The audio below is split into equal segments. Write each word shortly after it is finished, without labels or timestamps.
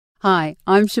Hi,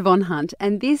 I'm Siobhan Hunt,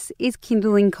 and this is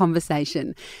Kindling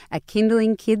Conversation, a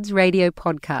Kindling Kids radio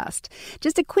podcast.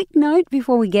 Just a quick note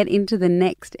before we get into the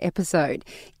next episode.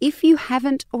 If you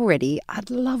haven't already,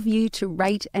 I'd love you to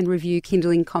rate and review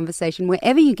Kindling Conversation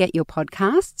wherever you get your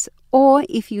podcasts, or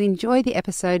if you enjoy the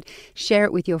episode, share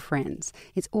it with your friends.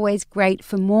 It's always great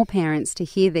for more parents to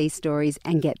hear these stories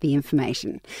and get the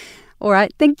information. All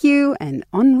right, thank you, and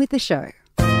on with the show.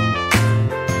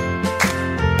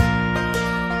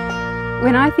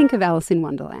 When I think of Alice in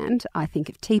Wonderland, I think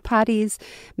of tea parties,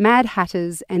 mad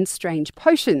hatters and strange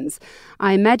potions.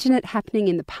 I imagine it happening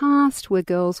in the past where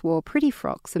girls wore pretty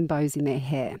frocks and bows in their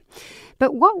hair.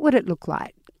 But what would it look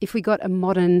like if we got a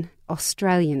modern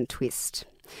Australian twist?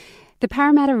 The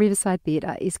Parramatta Riverside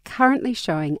Theatre is currently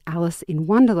showing Alice in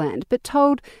Wonderland, but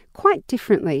told quite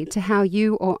differently to how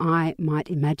you or I might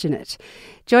imagine it.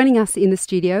 Joining us in the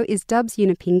studio is Dubs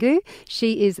Yunupingu.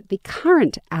 She is the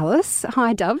current Alice.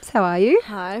 Hi, Dubs. How are you?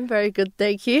 Hi, I'm very good,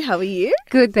 thank you. How are you?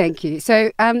 Good, thank you.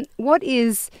 So, what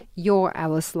is your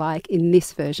Alice like in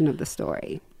this version of the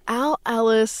story? Our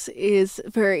Alice is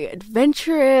very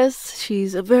adventurous.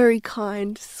 She's a very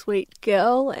kind, sweet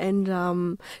girl,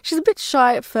 and she's a bit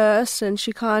shy at first, and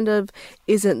she kind of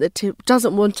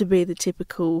doesn't want to be the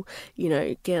typical,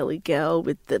 girly girl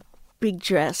with the big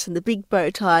dress and the big bow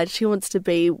tie. She wants to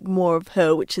be more of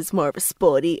her, which is more of a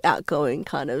sporty, outgoing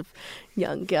kind of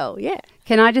young girl. Yeah.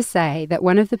 Can I just say that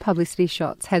one of the publicity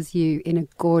shots has you in a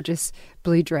gorgeous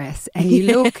blue dress and you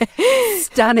look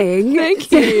stunning.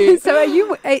 Thank you. So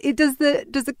does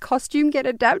the costume get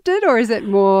adapted, or is it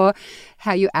more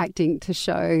how you're acting to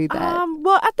show that?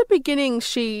 Well, at the beginning,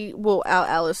 our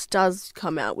Alice does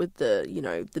come out with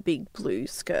the big blue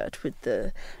skirt with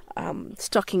the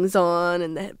stockings on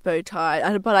and the bow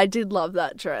tie, but I did love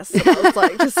that dress. I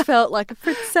was just felt like a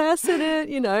princess in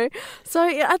it, So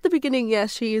yeah, at the beginning,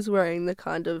 yes, she is wearing the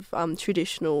kind of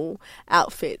traditional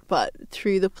outfit, but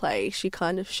through the play, she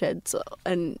kind of sheds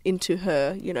into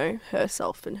her,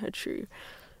 herself and her true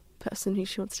person who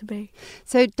she wants to be.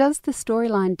 So does the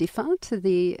storyline differ to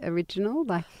the original?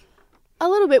 A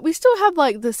little bit. We still have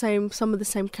some of the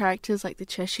same characters, like the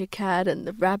Cheshire Cat and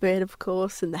the Rabbit, of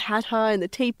course, and the Hatter and the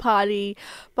Tea Party.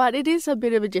 But it is a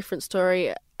bit of a different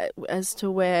story as to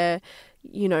where,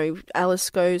 Alice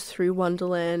goes through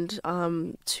Wonderland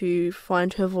to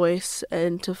find her voice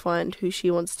and to find who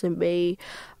she wants to be,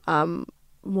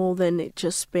 more than it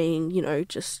just being,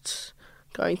 just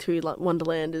going through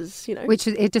Wonderland is, Which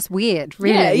is it's just weird,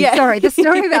 really. Yeah. Sorry, the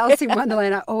story of Alice in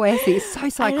Wonderland I always think is so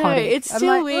psychotic. I know, it's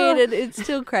still weird and it's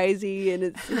still crazy and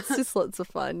it's just lots of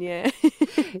fun, yeah.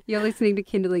 You're listening to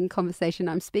Kindling Conversation.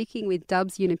 I'm speaking with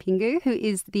Dubs Yunupingu, who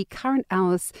is the current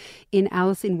Alice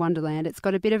in Wonderland. It's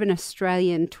got a bit of an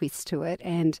Australian twist to it,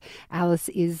 and Alice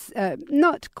is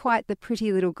not quite the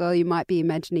pretty little girl you might be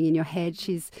imagining in your head.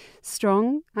 She's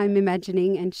strong, I'm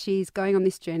imagining, and she's going on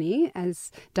this journey, as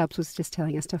Dubs was just telling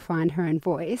us, to find her own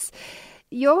voice.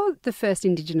 You're the first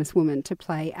Indigenous woman to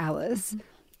play Alice. Mm-hmm.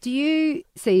 Do you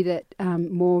see that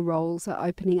more roles are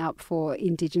opening up for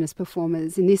Indigenous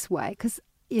performers in this way? Because,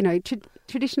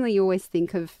 traditionally you always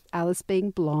think of Alice being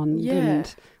blonde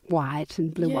and white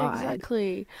and blue-eyed. Yeah,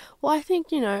 exactly. Well, I think,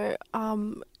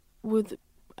 with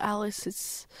Alice,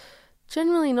 it's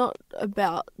generally not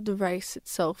about the race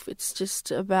itself. It's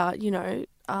just about,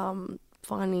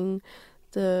 finding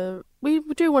we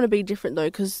do want to be different though,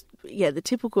 because the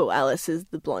typical Alice is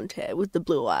the blonde hair with the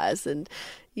blue eyes, and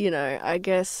I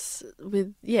guess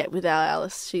with our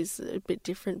Alice, she's a bit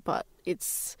different, but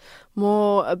it's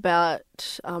more about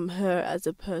her as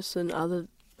a person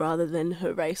rather than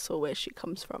her race or where she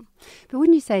comes from. But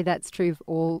wouldn't you say that's true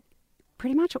of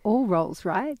pretty much all roles,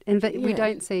 right? But we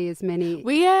don't see as many.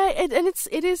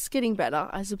 It is getting better,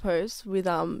 I suppose, with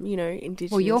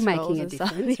Indigenous. Well, you're making a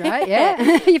difference, right? Yeah,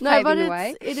 you're paving the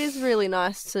way. It is really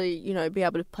nice to be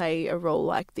able to play a role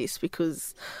like this,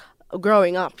 because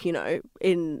growing up,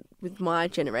 with my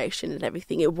generation and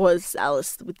everything, it was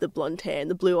Alice with the blonde hair and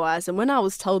the blue eyes. And when I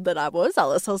was told that I was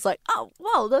Alice, I was like, oh,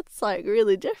 wow, that's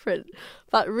really different,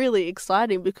 but really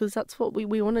exciting, because that's what we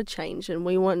want to change. And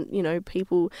we want,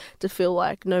 people to feel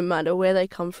like no matter where they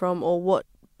come from or what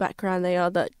background they are,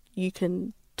 that you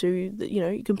can do that,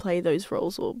 you can play those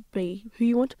roles or be who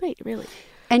you want to be, really.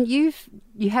 And you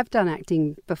have done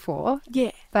acting before.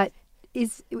 Yeah. But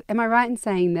am I right in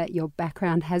saying that your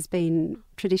background has been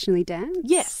traditionally dance?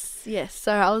 Yes.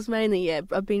 So I was mainly,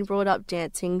 I've been brought up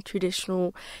dancing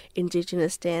traditional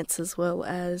Indigenous dance as well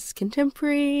as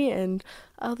contemporary and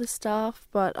other stuff.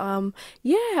 But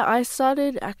I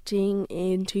started acting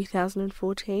in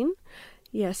 2014.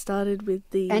 Yeah, started with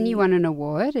the... And you won an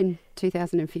award in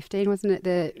 2015, wasn't it?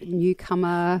 The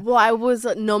newcomer... Well, I was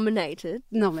nominated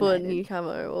for a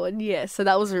newcomer award, yeah. So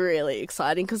that was really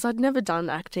exciting because I'd never done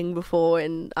acting before,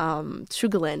 and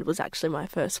Sugarland was actually my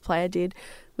first play I did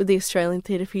with the Australian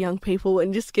Theatre for Young People,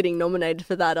 and just getting nominated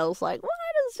for that, I was like, what?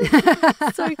 It's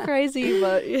just so crazy,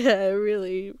 but yeah,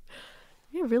 really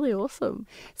awesome.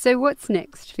 So what's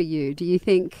next for you? Do you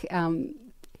think...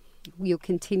 you'll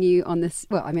continue on this,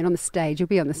 well, I mean, on the stage. You'll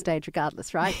be on the stage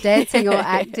regardless, right? Dancing or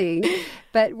acting.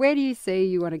 But where do you see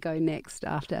you want to go next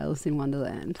after Alice in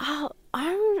Wonderland?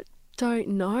 I don't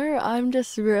know. I'm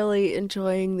just really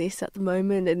enjoying this at the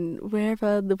moment, and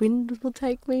wherever the wind will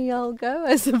take me, I'll go,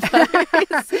 I suppose.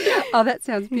 Oh, that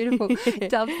sounds beautiful.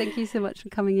 Dubs, thank you so much for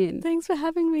coming in. Thanks for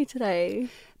having me today.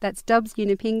 That's Dubs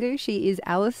Yunupingu. She is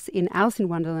Alice in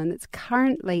Wonderland. That's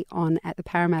currently on at the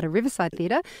Parramatta Riverside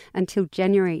Theatre until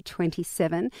January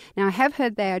 27. Now, I have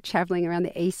heard they are travelling around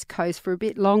the East Coast for a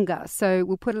bit longer, so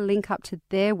we'll put a link up to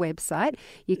their website.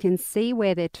 You can see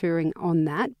where they're touring on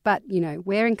that, but, you know,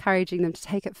 we're encouraging them to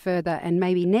take it further, and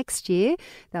maybe next year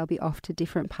they'll be off to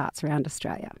different parts around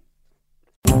Australia.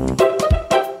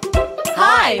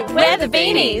 Hi, we're the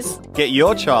Beanies. Get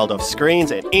your child off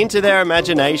screens and into their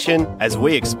imagination as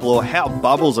we explore how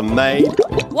bubbles are made.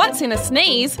 What's in a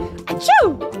sneeze?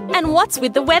 Achoo! And what's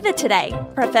with the weather today?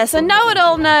 Professor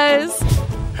Know-It-All knows.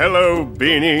 Hello,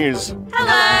 Beanies.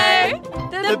 Hello!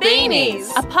 The Beanies,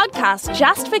 a podcast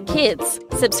just for kids.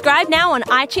 Subscribe now on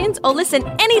iTunes or listen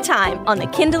anytime on the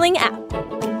Kindling app.